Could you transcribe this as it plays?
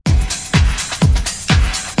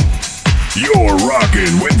You're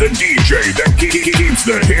rocking with the DJ that keeps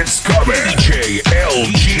the hits coming. DJ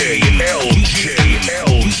LG, LG,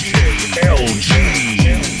 LG, LG.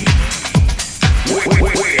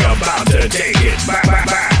 We're about to take it back.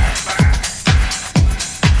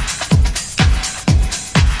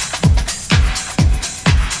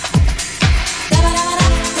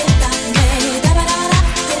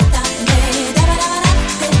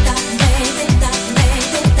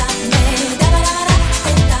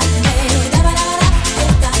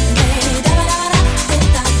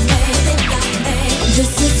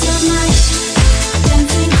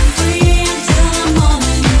 Dancing free until the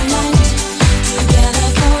morning light, together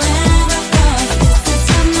forever.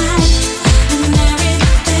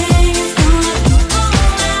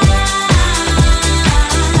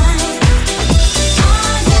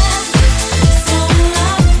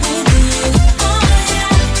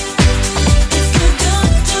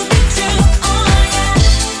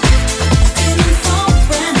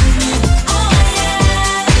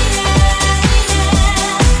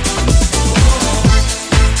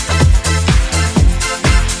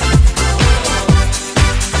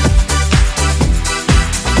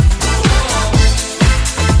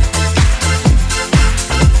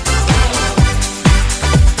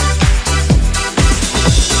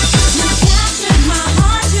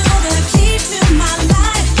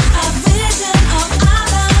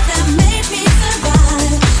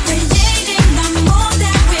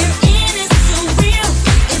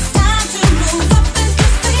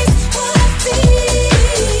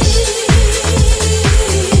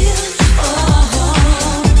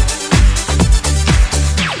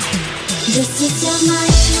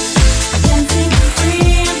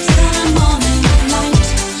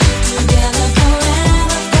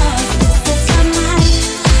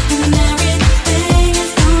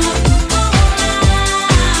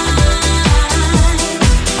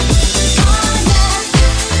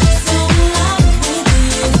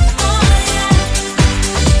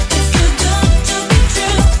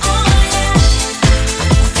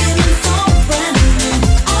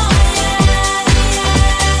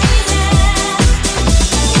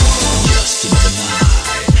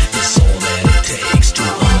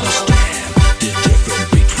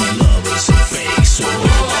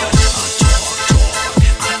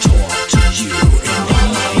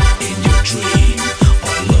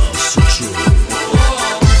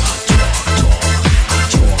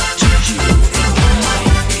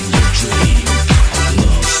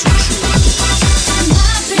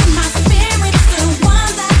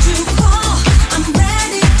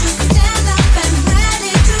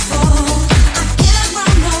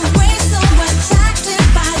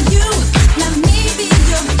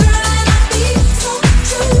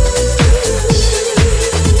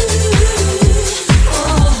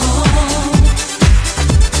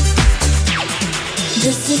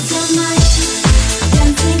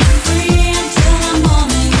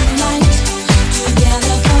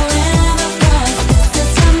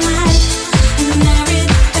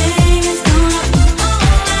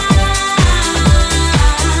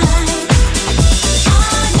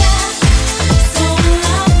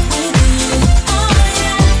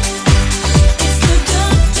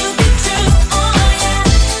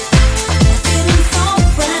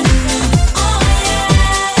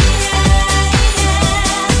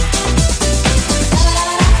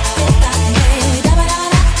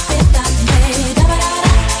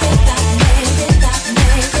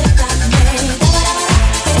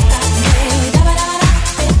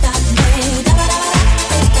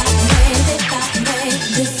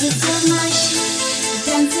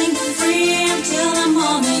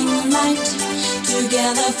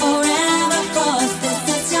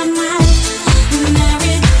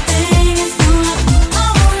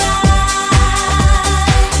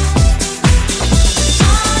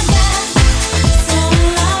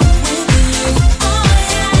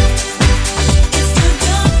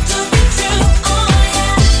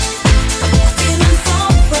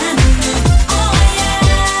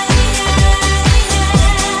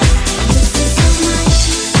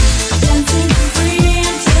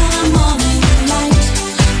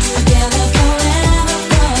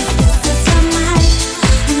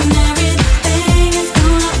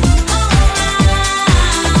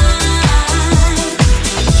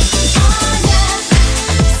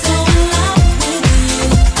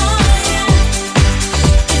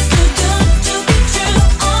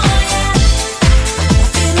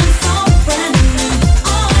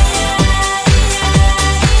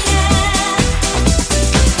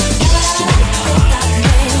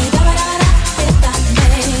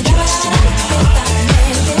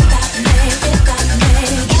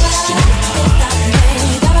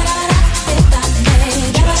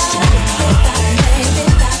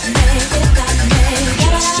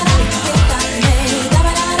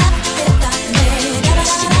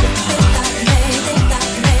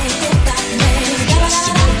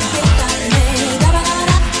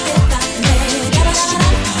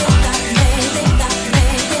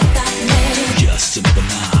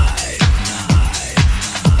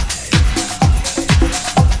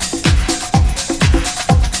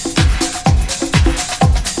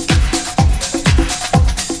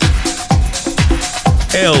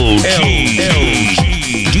 LG.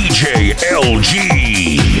 DJ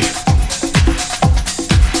LG.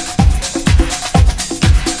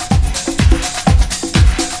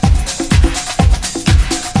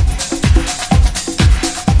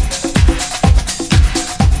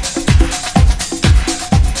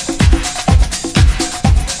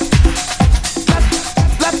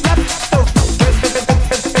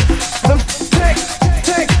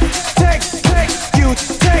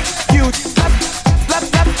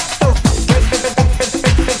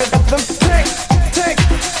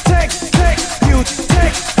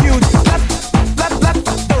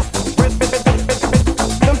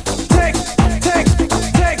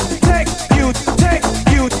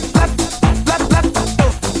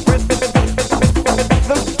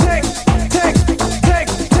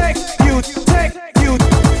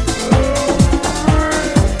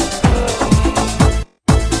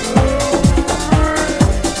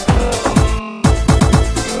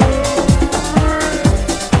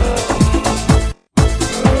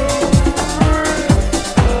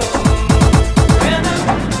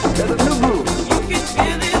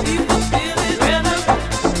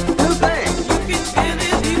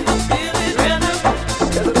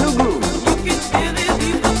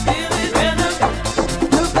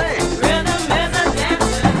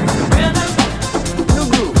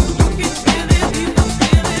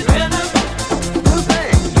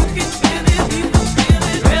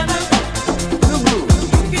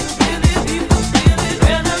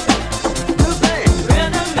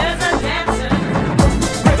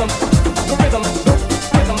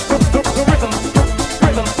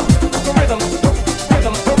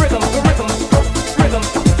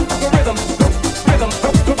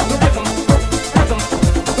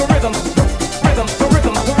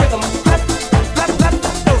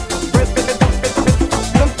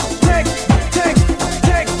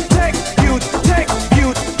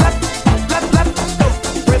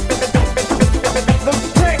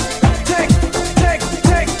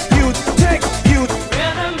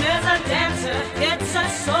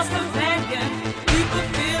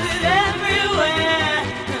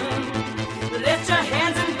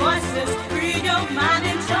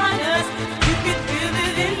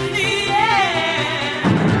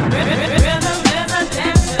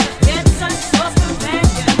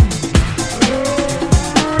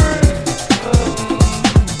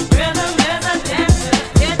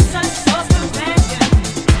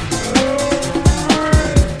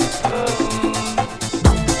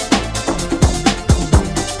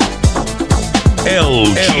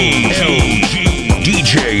 LG.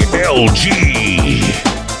 DJ LG.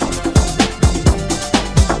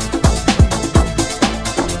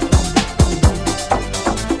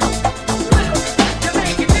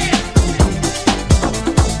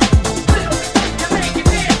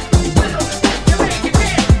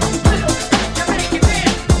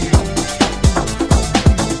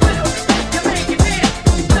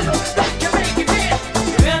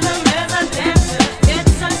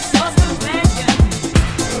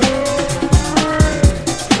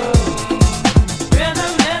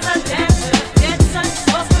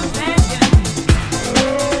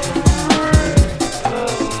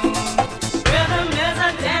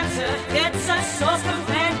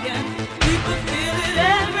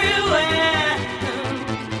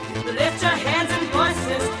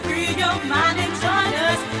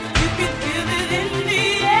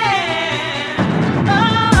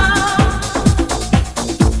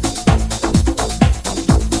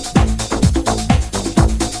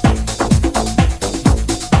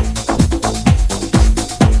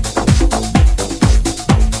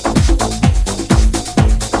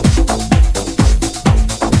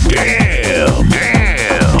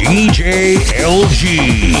 DJ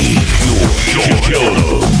LG.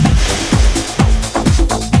 Yo.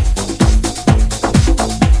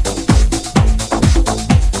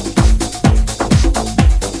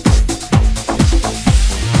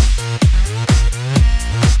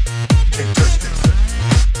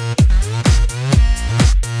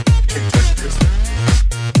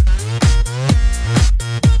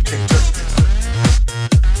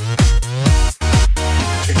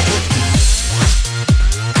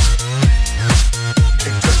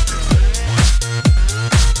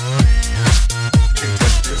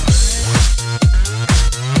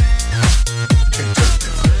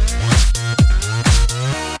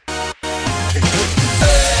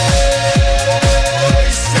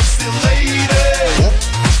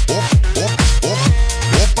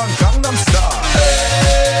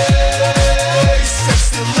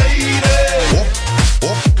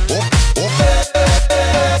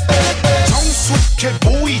 정숙해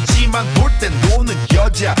보이지만 볼 땐 노는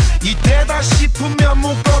여자 이때다 아닌가 싶으면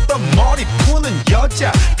묶었던 머리 푸는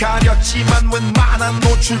여자 가렸지만 웬만한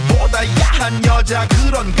노출보다 야한 여자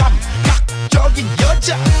그런 감각적인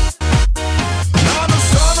여자 나는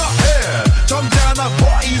선어해 점잖아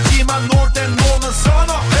보이지만 놀 땐 노는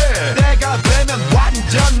선어해 내가 되면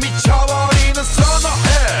완전 미쳐버리는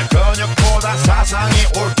선어해 근육보다 사상이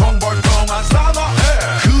올통벌통한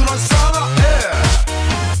선어해 그런 선어해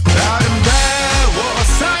아름다워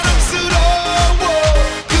사랑스러워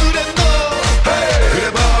그래 너 hey.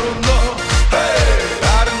 그래 바로 너 hey.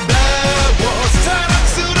 아름다워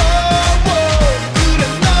사랑스러워 그래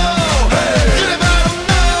너 hey. 그래 바로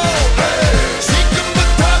너 hey.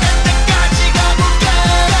 지금부터 갈 때까지 가볼게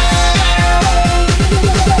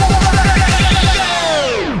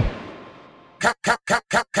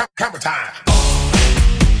Camera time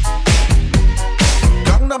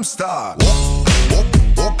Gangnam Style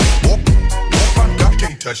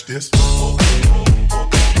Can't touch this.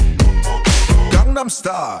 Gangnam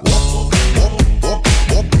Style.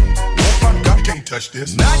 Can't touch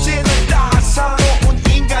this. 낮에는 따사로운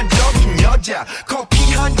인간적인 여자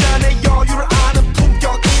커피 한 잔에 여유를 아는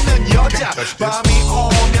품격 있는 여자 밤이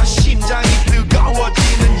오면 심장이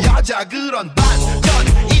뜨거워지는 여자 그런 반전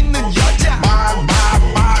있는 여자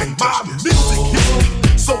My music hits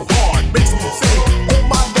me so hard makes me say oh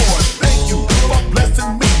my lord thank you for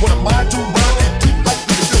blessing me what am I doing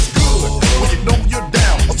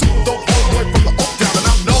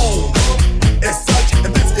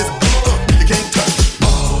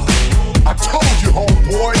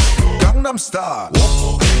Gangnam Style.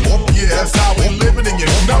 Yeah, that's how we living and you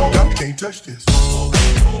know can't touch this.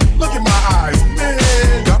 Look in my eyes,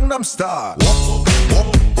 man. Gangnam Style.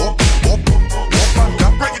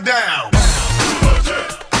 Break it down.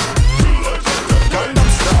 Gangnam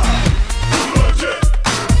Style.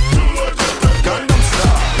 Gangnam Style. Gangnam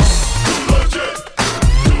Style.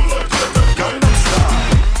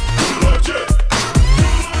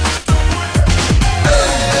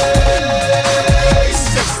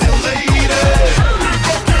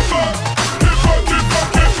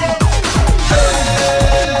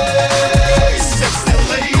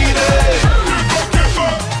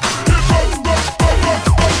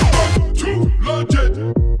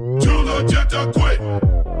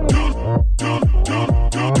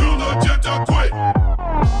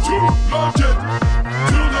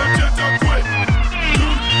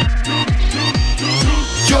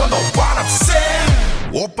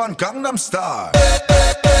 오빤 강남 스타일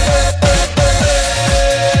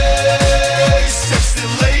Sexy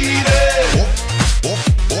lady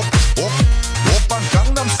오빤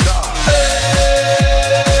강남 스타일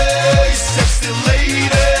Sexy lady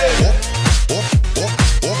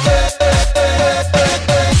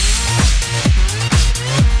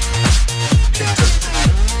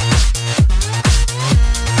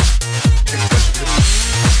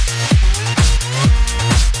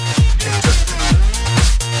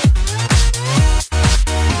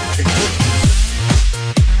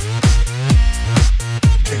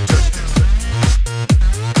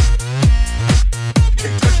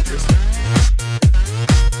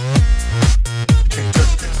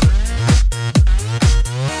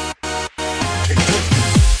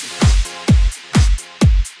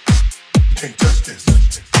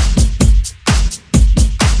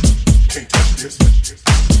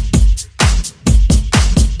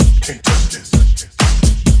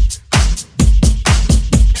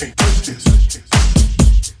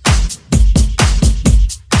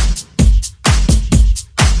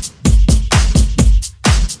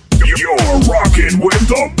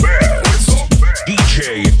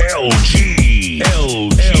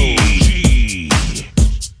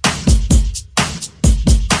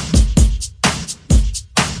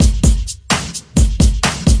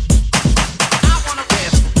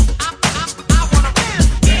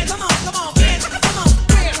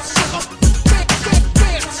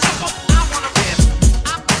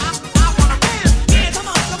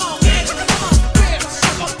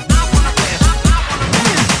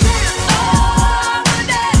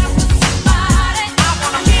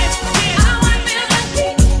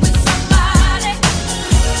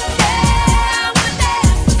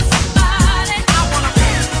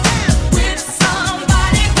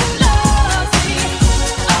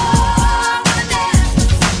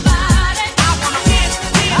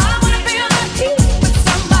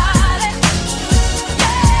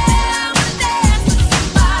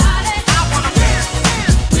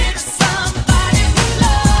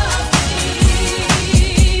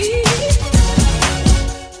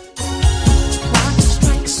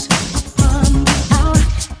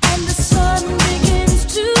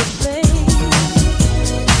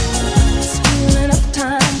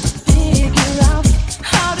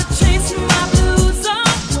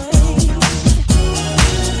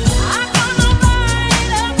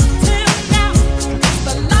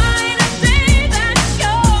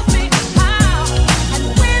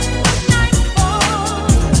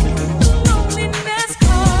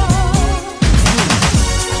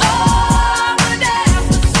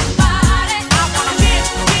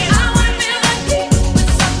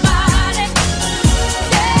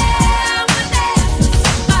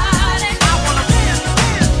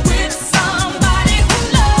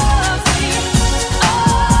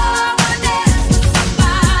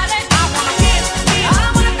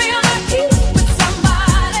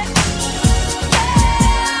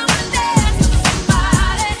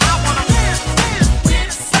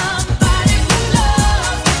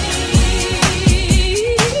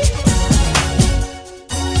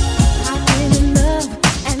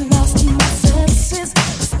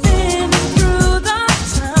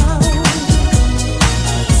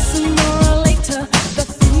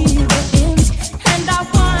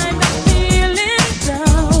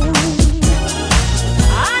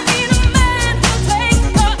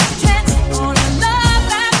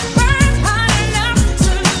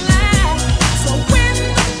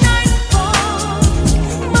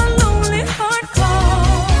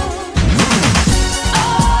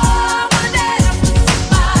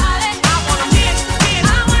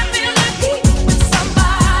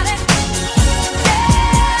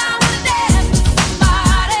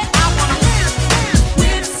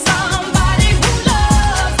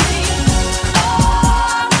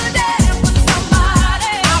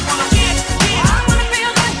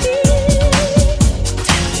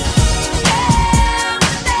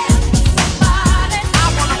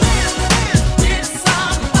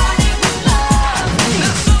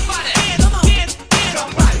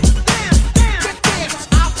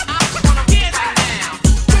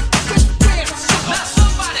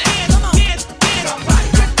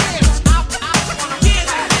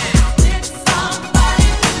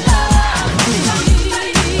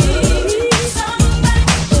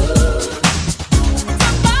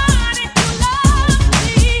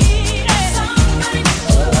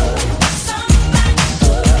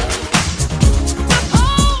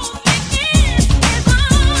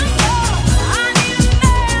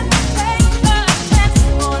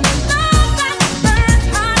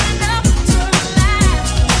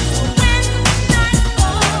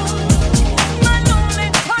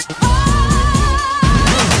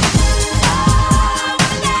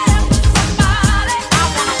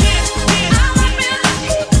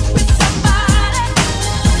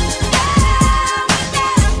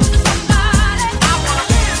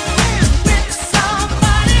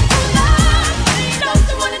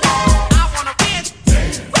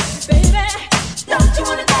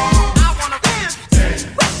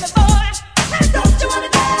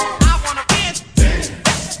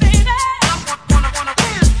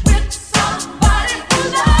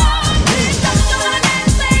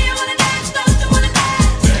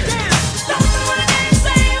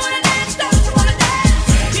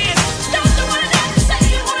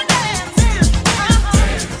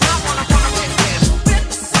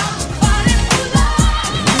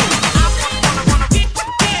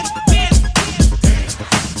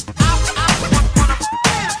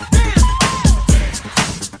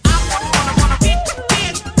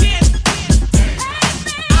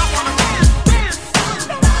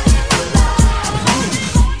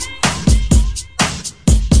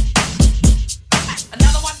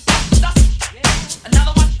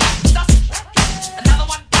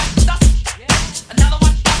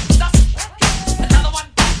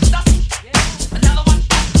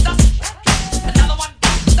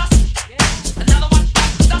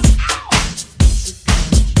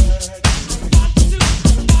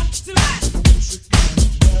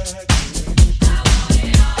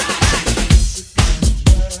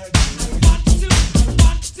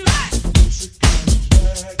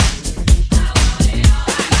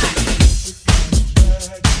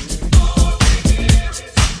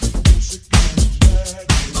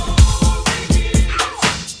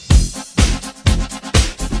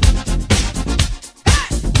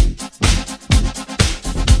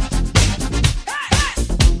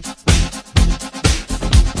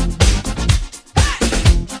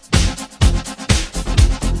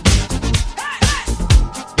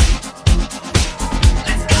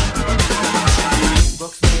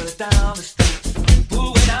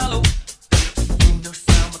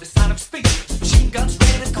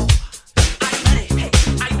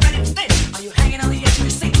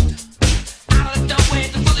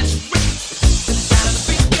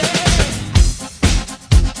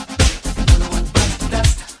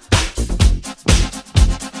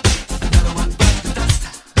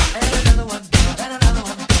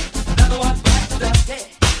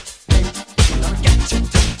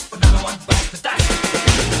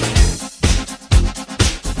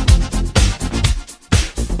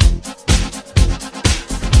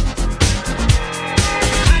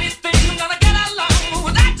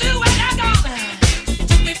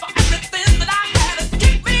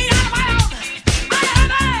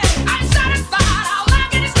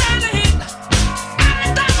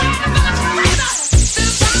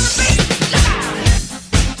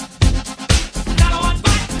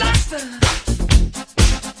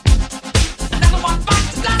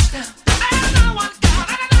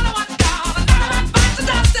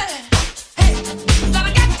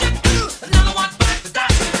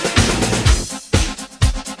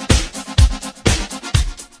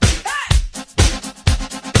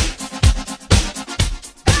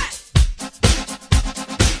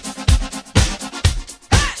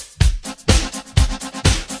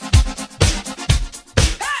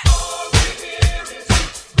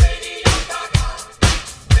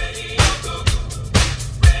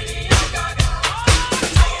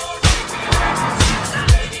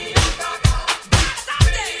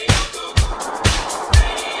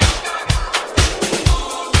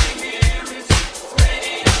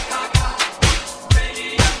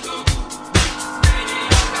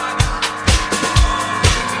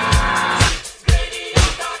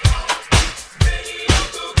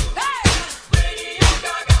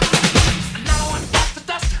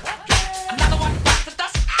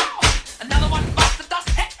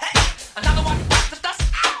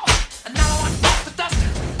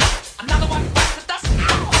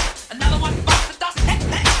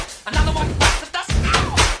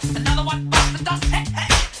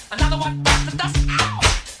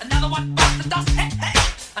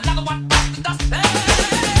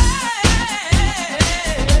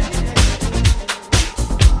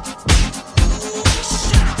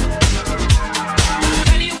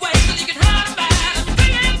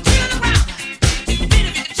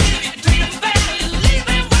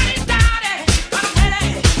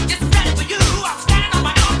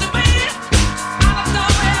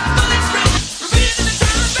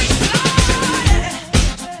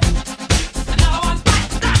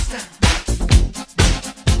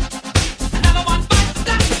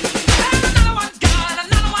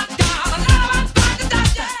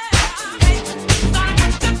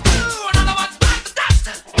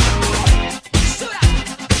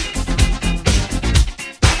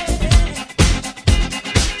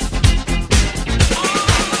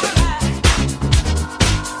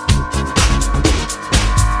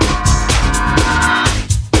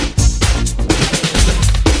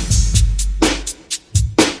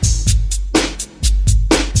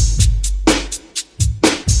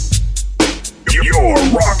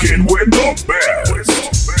rocking with the best.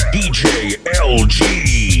 DJ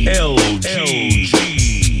LG. LG.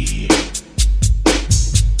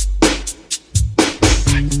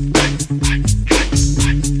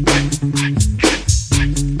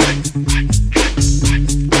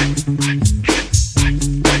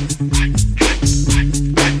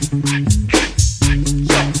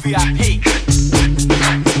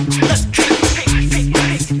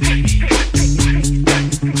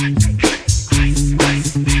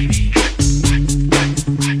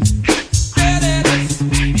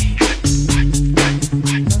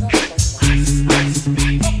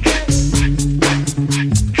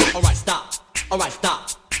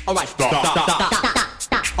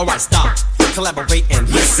 Collaborate and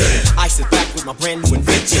listen. I sit back with my brand new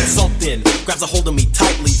invention. Something grabs a hold of me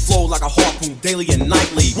tightly, flow like a harpoon daily and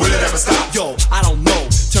nightly. Will it ever stop? Yo, I don't know.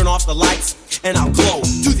 Turn off the lights and I'll glow.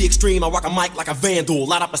 To the extreme, I rock a mic like a vandal.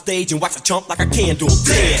 Light up a stage and wax a chump like a candle.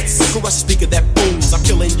 Dance, crush a speaker that booms. I'm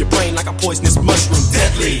killing your brain like a poisonous mushroom.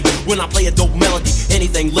 Deadly, when I play a dope melody.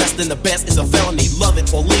 Anything less than the best is a felony. Love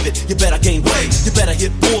it or leave it, you better gain weight. You better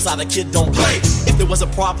hit bullseye, the kid don't play. If there was a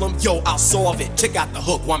problem, yo, I'll solve it. Check out the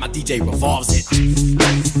hook while my DJ revolves it.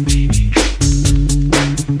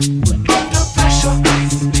 Under pressure.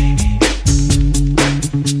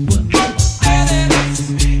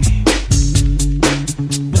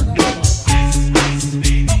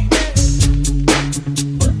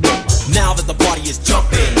 Now that the party is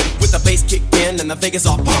jumping, with the bass kicked in and the Vegas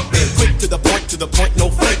are pumping. Quick to the point, no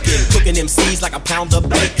faking. Cooking MCs like a pound of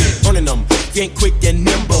bacon. Burning them, getting quick and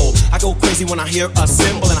nimble. I go crazy when I hear a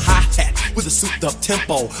cymbal and a hi-hat with a souped up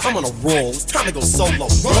tempo. I'm on a roll, it's time to go solo.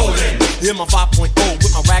 Rolling in my 5.0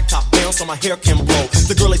 with my rag top down so my hair can blow.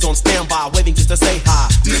 The girl is on standby, waiting just to say hi.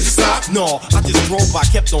 Did you stop? No, I just drove by,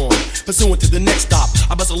 kept on pursuing to the next stop.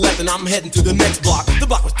 I bust a left and I'm heading to the next block. The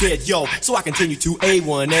block was dead, yo, so I continue to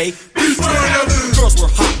A1A. Girls were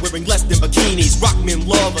hot, wearing less than bikinis. Rock men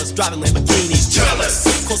lovers, driving Lamborghinis.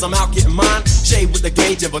 Jealous, cause I'm out getting mine. Shade with the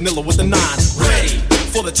gauge and vanilla with the 9. Ready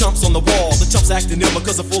for the chumps on the wall. The chumps acting ill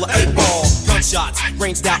because they're full of 8-ball. Gunshots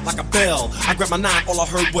ranged out like a bell. I grabbed my 9, all I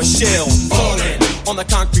heard was shell. Falling on the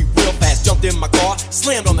concrete real fast. Jumped in my car,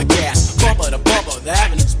 slammed on the gas. Bumper to bumper, the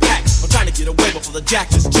avenue's packed. I'm trying to get away before the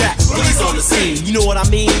jack is jacked. Police on the scene, you know what I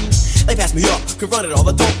mean? They passed me up, could run it all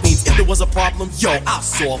the dope means. If there was a problem, yo, I'll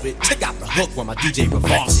solve it. Check out the hook while my DJ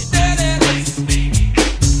revolves it.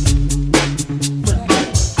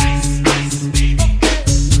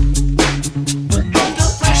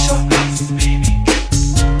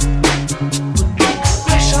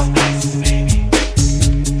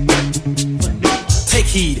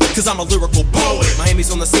 Cause I'm a lyrical poet.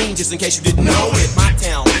 Miami's on the scene just in case you didn't know it. My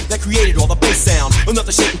town that created all the bass sound. Enough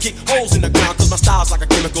to shake and kick holes in the ground. Cause my style's like a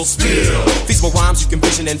chemical spill. Feasible rhymes you can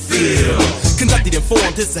vision and feel. Conducted and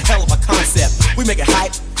formed, this is a hell of a concept. We make it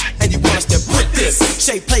hype and you want us to print this.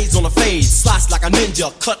 Shape plays on a fade, slice like a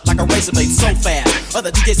ninja, cut like a razor blade so fast.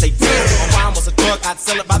 Other DJs say, damn, if a rhyme was a drug, I'd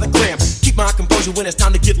sell it by the gram. Keep my composure when it's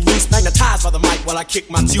time to get loose. Magnetized by the mic while I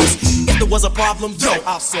kick my juice. If there was a problem, yo,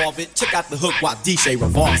 I'll solve it. Check out the hook while DJ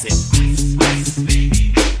revolves it.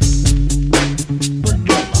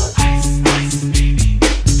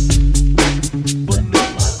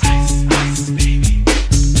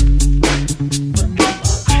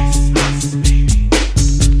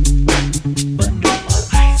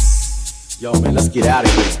 Yo, man, let's get out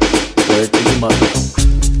of here. Word to your mother.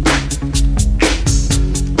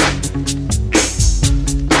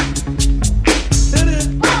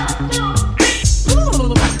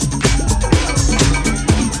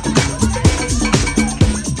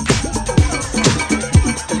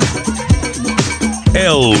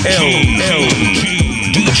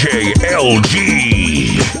 DJ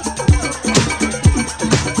LG.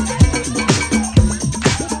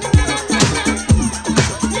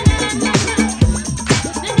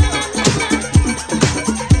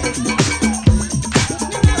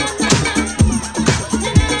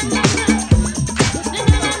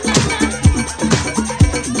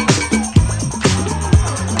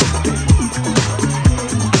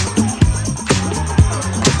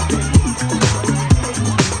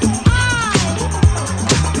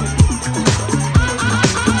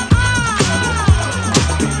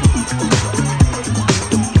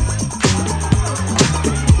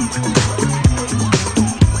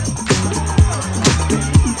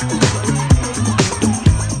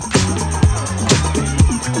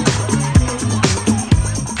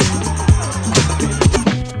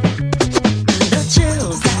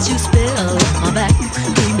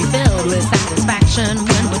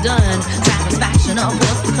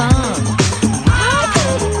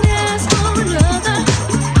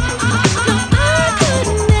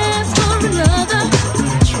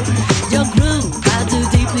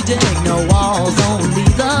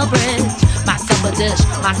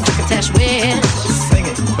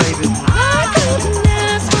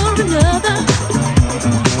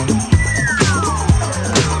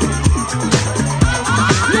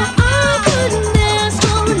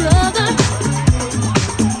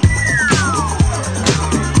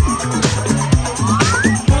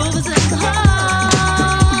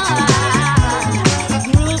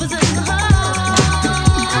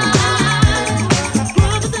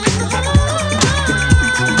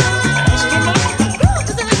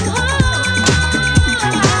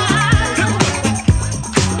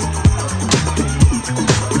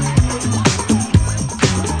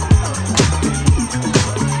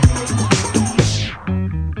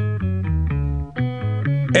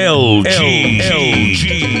 LG.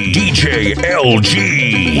 DJ LG.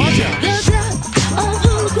 The depth of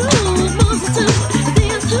who the groove moves us to the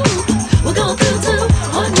end too. We'll go through to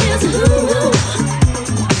on years of who.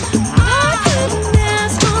 I couldn't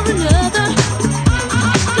ask for another.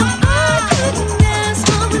 No, I couldn't ask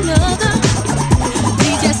for another.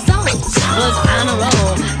 DJ Salt was on a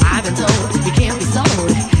roll. I've been told he can't be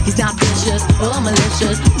sold. He's not vicious or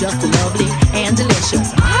malicious, just lovely and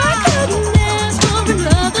delicious. I couldn't ask for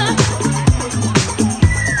another.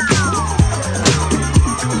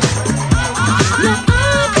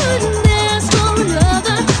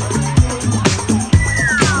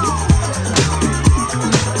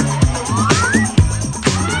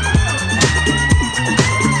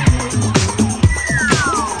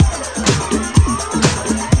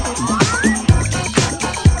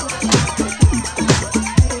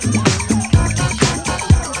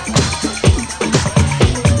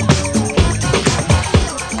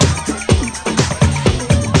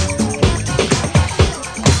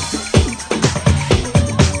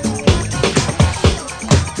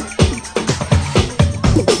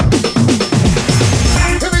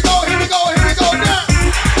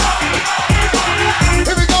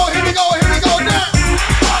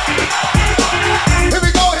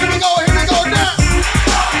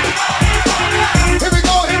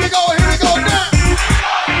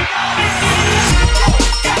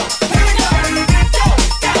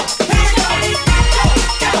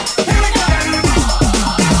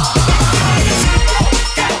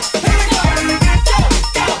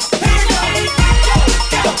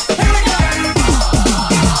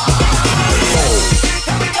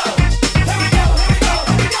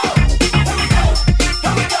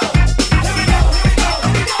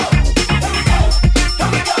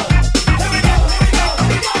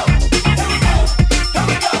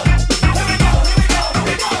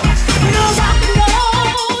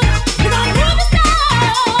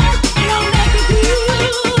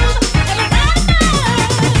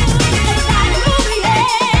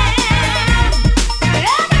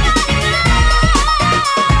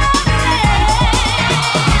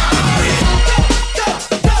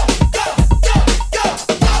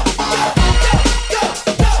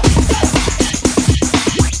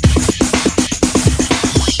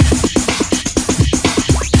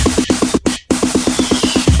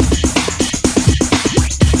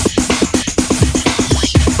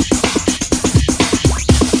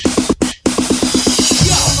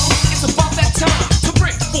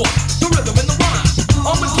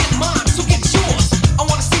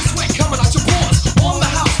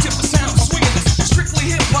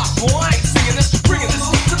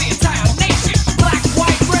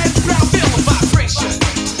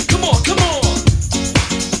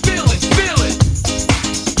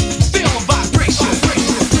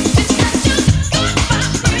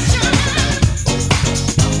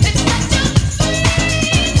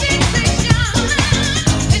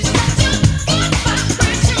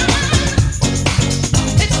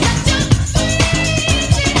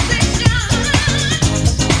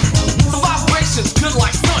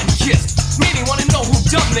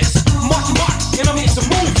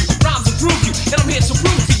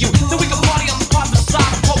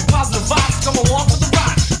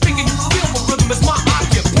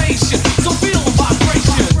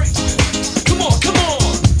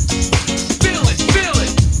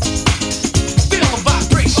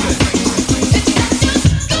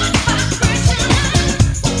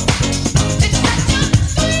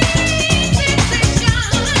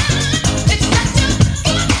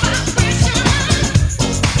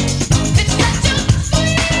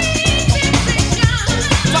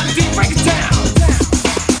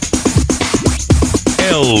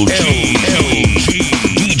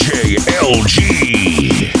 DJ LG.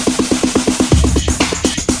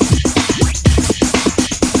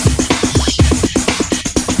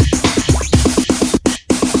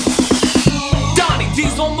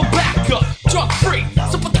 On the back up, drug free,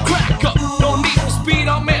 so put the crack up. No need for speed,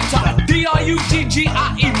 I'm anti.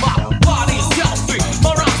 D-R-U-G-G-I-E, my body is healthy.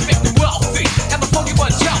 My rhymes make me wealthy, and the funky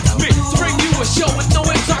one helps me to bring you a show with no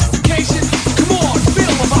intoxication. Come on,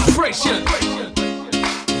 feel the vibration.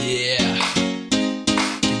 Yeah,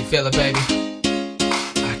 can you feel it, baby?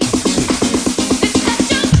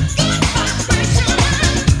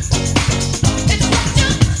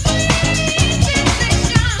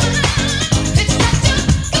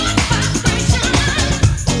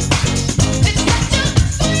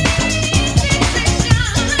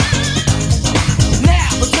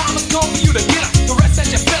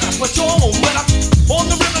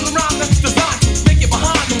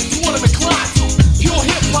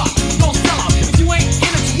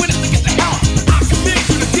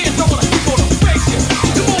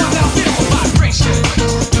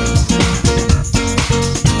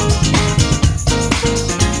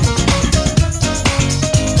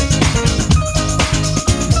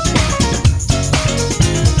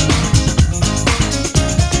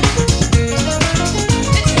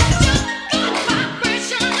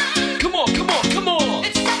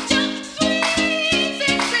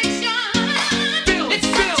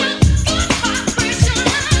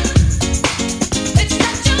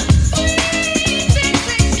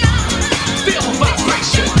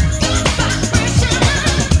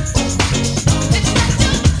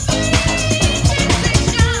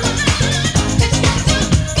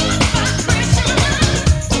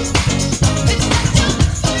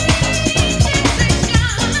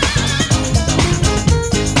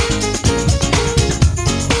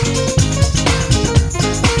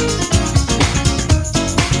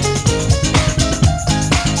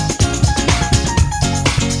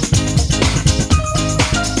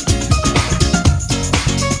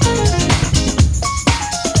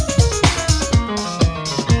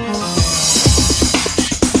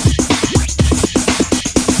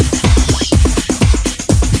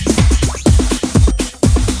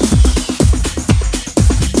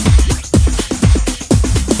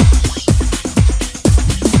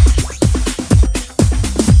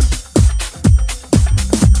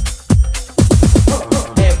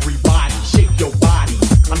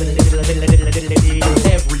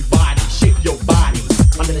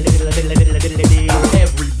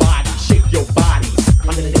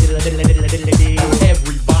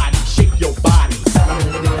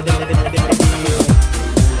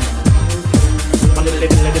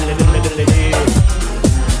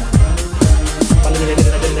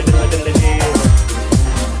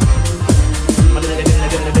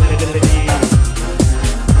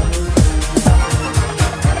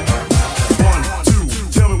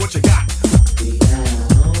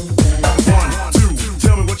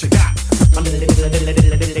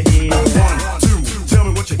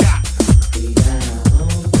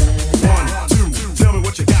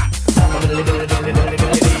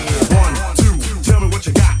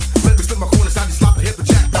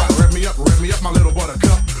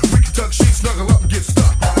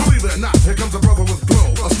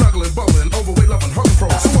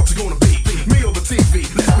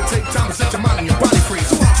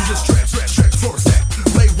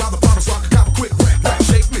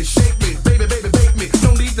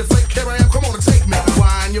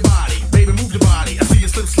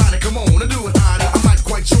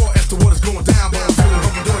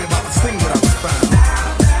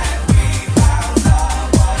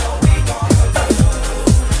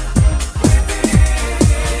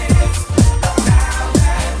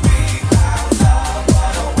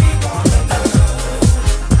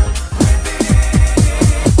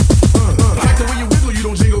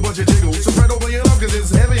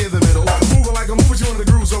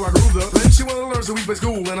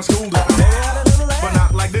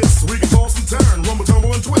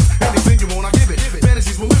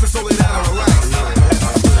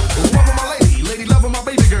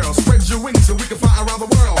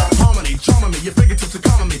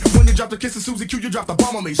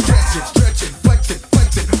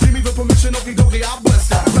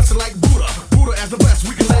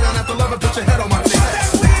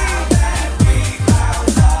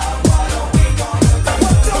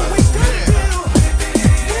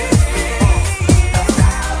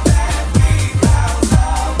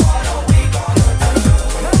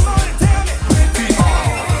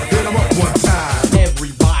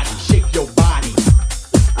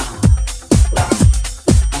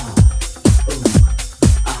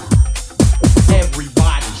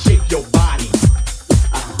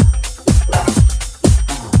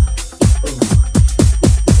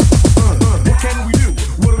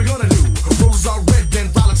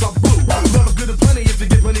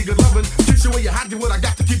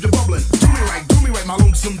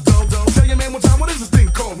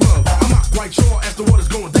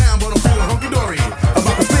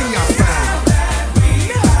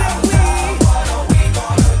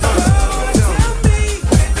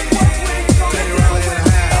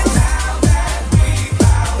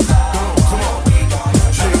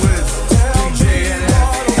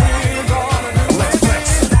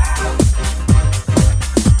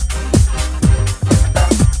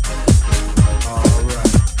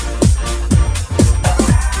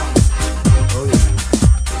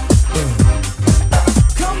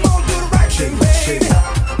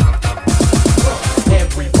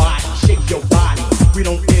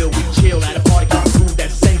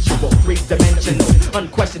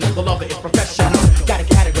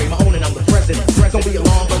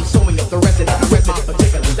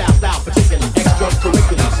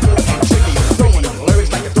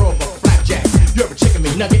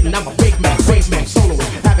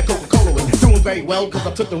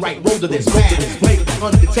 I took the right road to this madness. Make the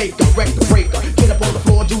undertaker, wreck the breaker. Get up on the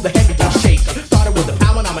floor, do the heavy shaker. Started with the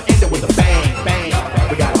power, and I'ma end it with a bang, bang.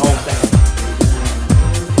 We got our own thing.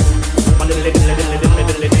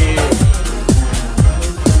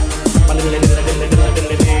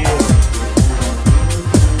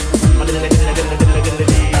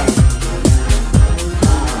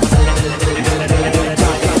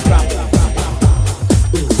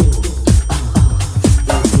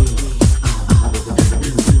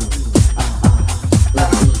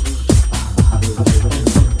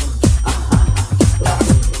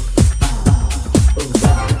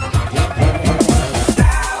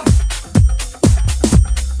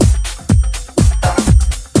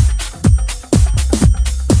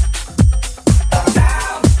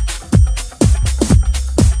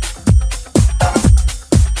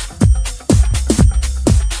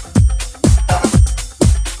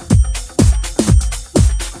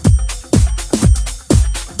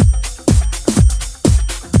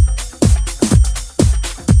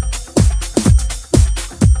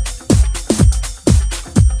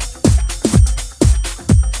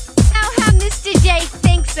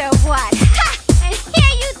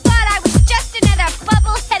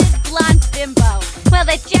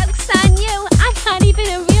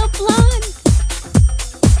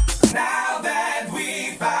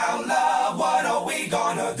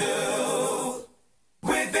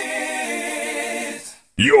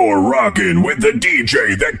 You're rocking with the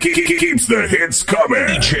DJ that keeps the hits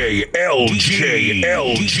coming. DJ LJ.